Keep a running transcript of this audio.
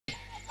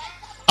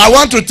I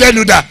want to tell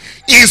you that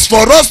it's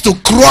for us to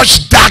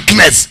crush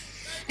darkness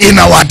in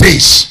our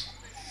days.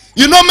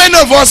 You know, many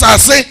of us are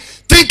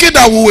thinking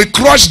that we will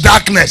crush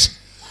darkness.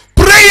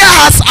 Prayer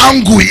has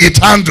angle it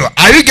handle.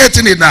 Are you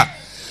getting it now?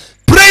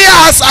 Prayer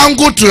has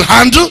angle to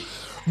handle,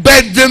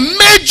 but the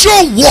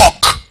major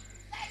work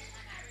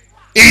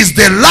is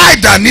the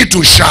light that need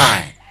to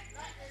shine.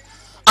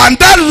 And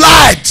that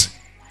light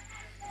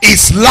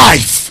is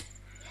life.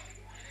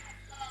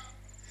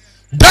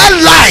 That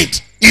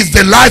light is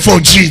the life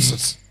of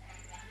Jesus.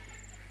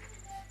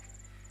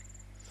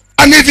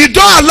 And if you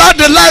don't allow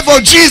the life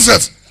of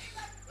Jesus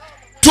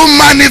to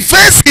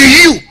manifest in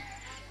you,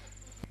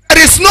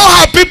 there is no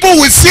how people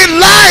will see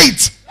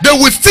light. They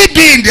will still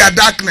be in their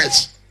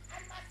darkness.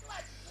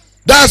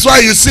 That's why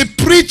you see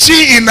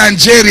preaching in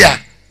Nigeria.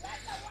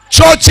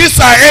 Churches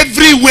are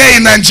everywhere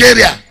in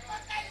Nigeria.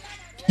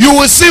 You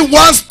will see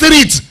one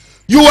street.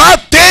 You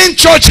have 10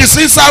 churches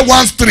inside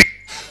one street.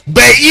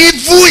 But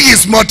evil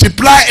is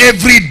multiplied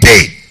every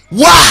day.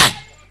 Why?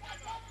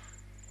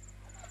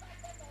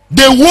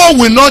 The world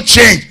will not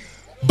change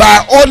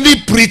by only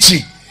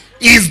preaching.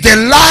 It's the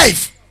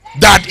life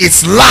that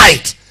is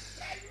light.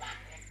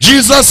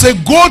 Jesus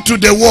said, go to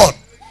the world,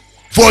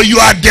 for you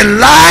are the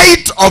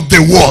light of the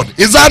world.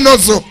 Is that not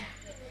so?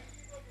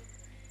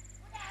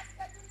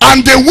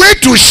 And the way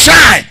to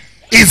shine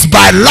is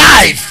by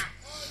life.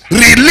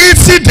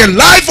 Releasing the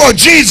life of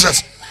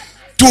Jesus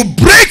to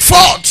break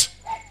forth.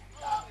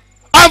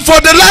 And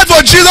for the life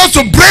of Jesus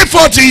to break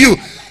forth in you,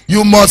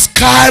 you must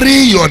carry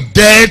your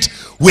death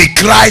with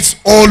Christ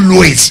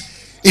always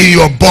in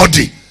your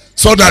body,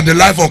 so that the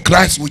life of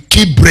Christ will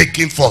keep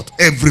breaking forth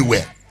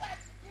everywhere.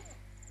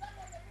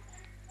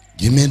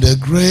 Give me the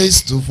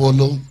grace to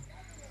follow.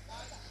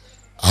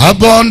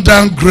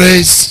 Abundant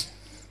grace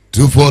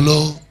to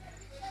follow.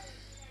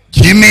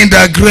 Give me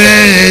the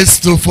grace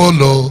to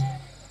follow.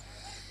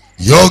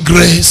 Your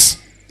grace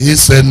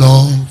is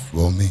enough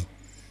for me.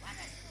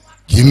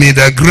 Give me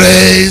the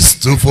grace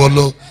to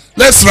follow.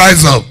 Let's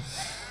rise up.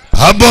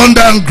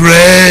 Abundant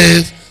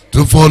grace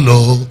to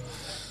follow.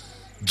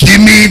 Give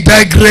me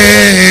the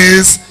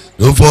grace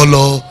to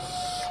follow.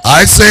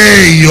 I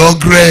say your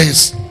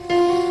grace.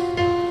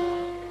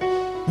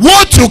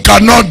 What you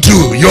cannot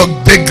do,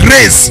 the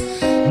grace.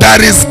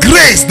 There is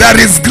grace. There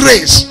is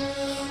grace.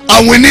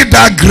 And we need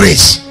that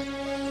grace.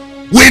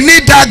 We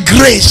need that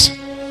grace.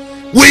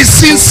 We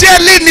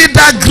sincerely need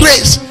that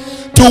grace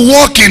to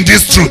walk in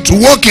this truth, to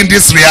walk in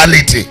this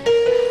reality.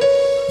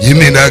 Give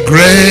me the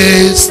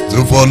grace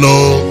to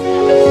follow.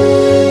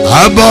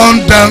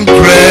 Abundant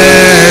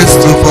grace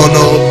to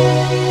follow.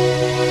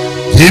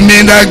 Give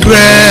me the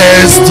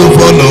grace to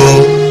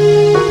follow.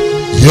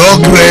 Your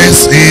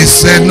grace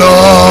is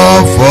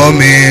enough for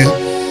me.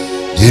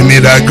 Give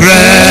me the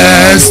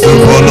grace to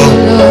follow.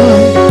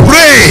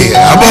 Pray,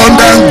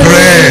 abundant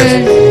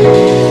grace.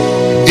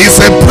 It's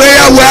a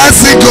prayer we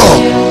ask God.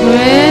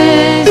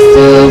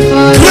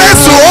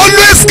 Grace to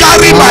always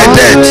carry my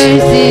debt.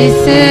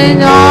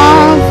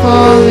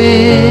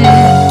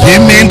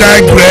 Give me the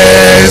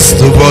grace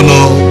to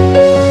follow.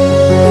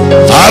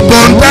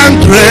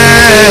 Abundant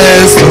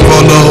grace to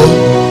follow.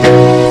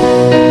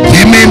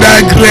 Give me the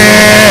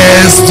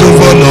grace to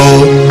follow.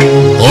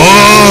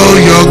 Oh,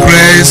 your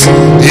grace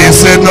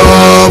is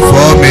enough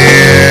for me.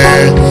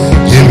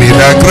 Give me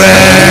the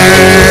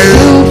grace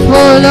to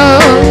follow.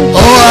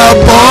 Oh,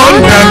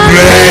 abundant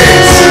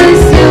grace.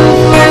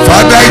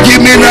 Father,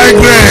 give me the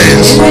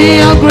grace. Give me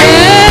your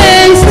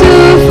grace to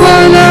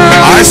follow.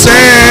 I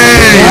say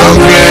your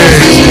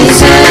grace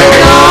is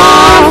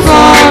enough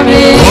for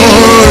me.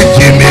 Oh,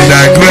 give me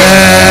the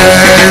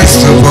grace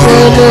to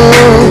follow.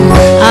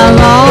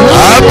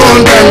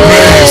 Abundant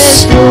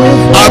grace.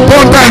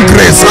 Abundant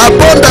grace.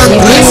 Abundant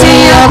grace. Give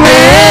me your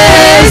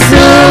grace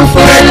to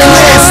follow.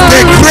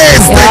 The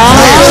grace. The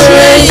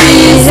grace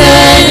is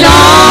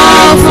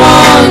enough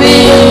for me.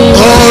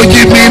 Oh,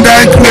 give me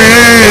that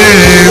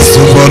grace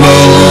to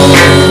follow.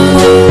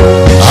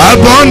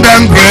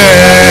 Abundant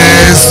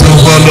grace to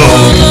follow.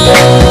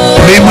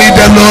 Give me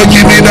the Lord,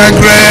 give me that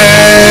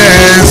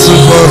grace to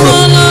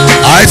follow.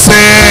 I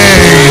say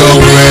your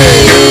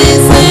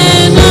grace.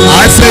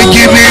 I say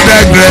give me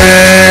that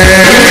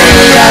grace.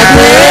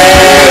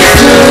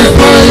 To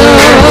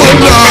follow.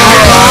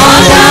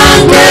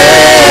 Abundant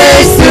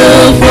grace to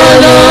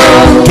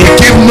follow. To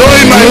keep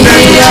knowing my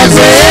debt with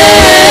Jesus.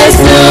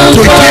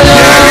 To keep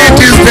hearing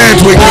this debt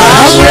with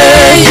God.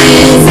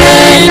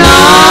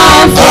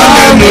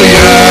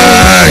 Hallelujah.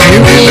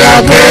 Give me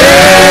that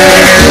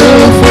grace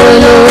to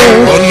follow.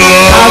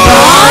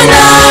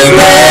 Abundant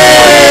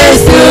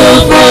grace to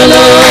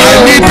follow.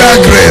 I need that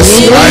grace.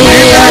 I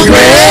need that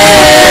grace.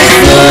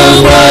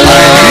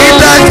 I need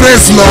that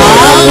grace, Lord.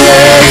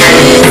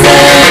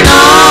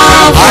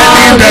 I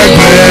need that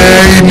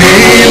grace.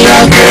 Need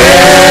that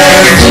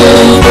grace to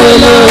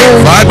follow.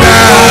 Father,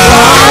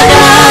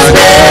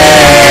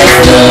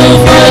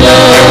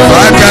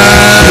 Father,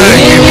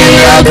 give me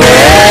that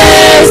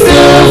grace to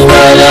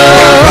follow.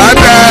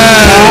 Father,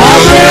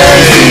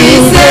 grace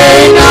is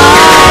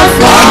enough.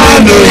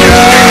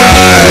 Hallelujah.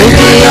 Give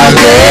me that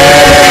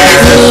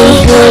grace to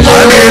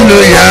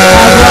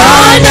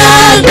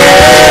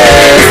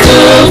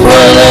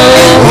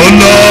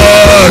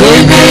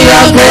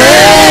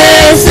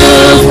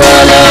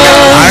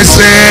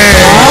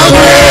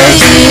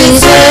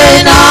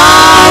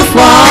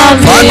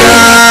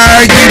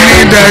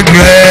the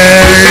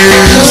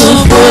grace to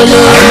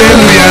follow.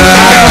 Hallelujah.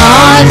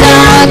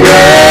 The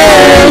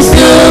grace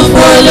to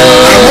follow.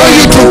 I want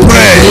you to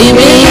pray. Give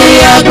me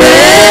your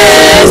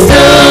grace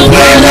to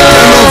follow.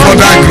 For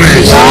that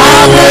grace.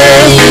 Your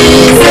grace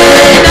is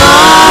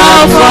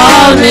enough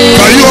for me.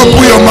 Can you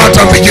open your mouth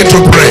and begin to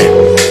pray?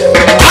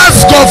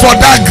 Ask God for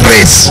that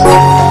grace.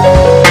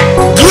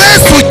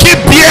 Grace to keep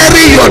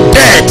bearing your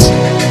debt.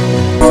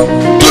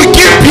 To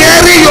keep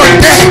bearing your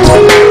debt.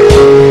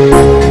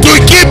 To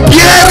keep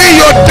bearing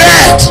your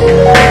debt.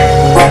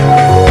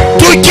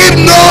 To keep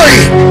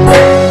knowing.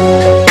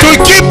 To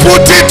keep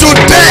putting to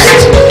death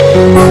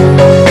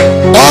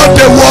all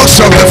the works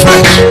of the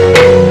flesh.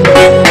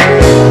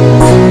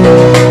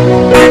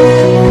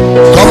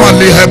 Come on,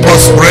 help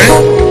us pray.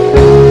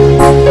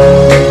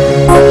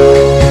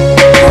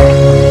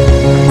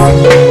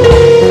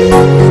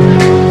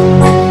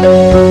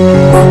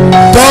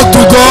 Talk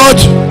to God.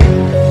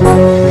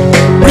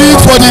 Plead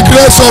for the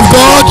grace of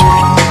God.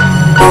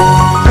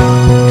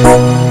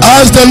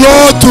 Ask the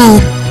Lord to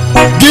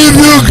give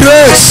you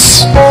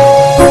grace.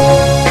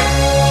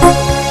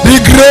 The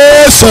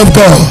grace of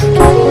God.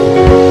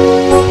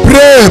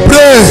 Pray,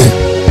 pray.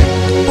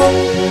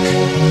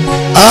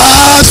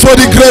 Ask for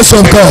the grace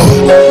of God.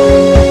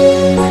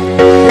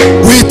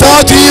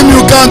 Without him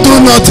you can do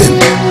nothing.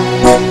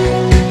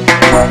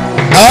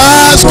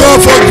 Ask God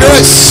for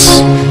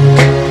grace.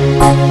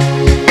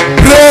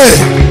 Pray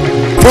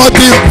for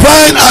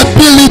divine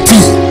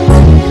ability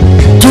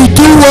to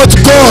do what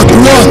God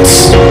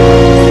wants.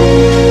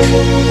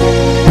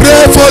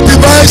 Pray for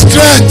divine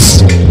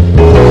strength.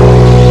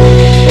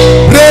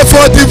 Pray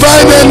for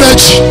divine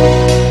energy.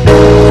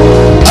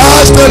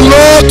 Ask the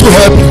Lord to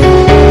help you.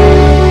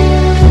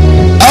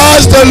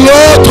 Ask the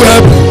Lord to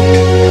help you.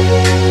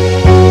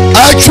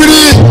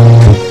 Actually,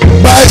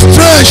 by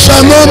strength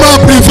shall no man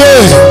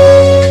prevail.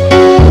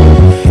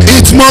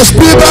 It must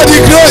be by the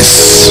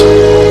grace.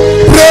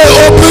 Pray,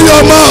 open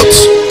your mouth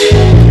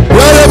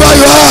wherever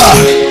you are.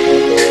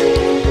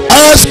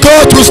 Ask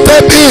God to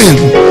step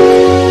in.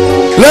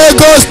 Let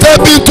God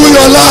step into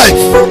your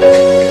life.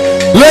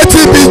 Let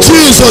it be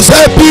Jesus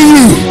helping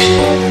you,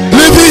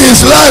 living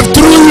his life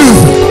through you.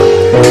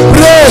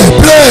 Pray,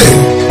 pray.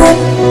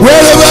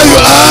 Wherever you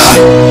are,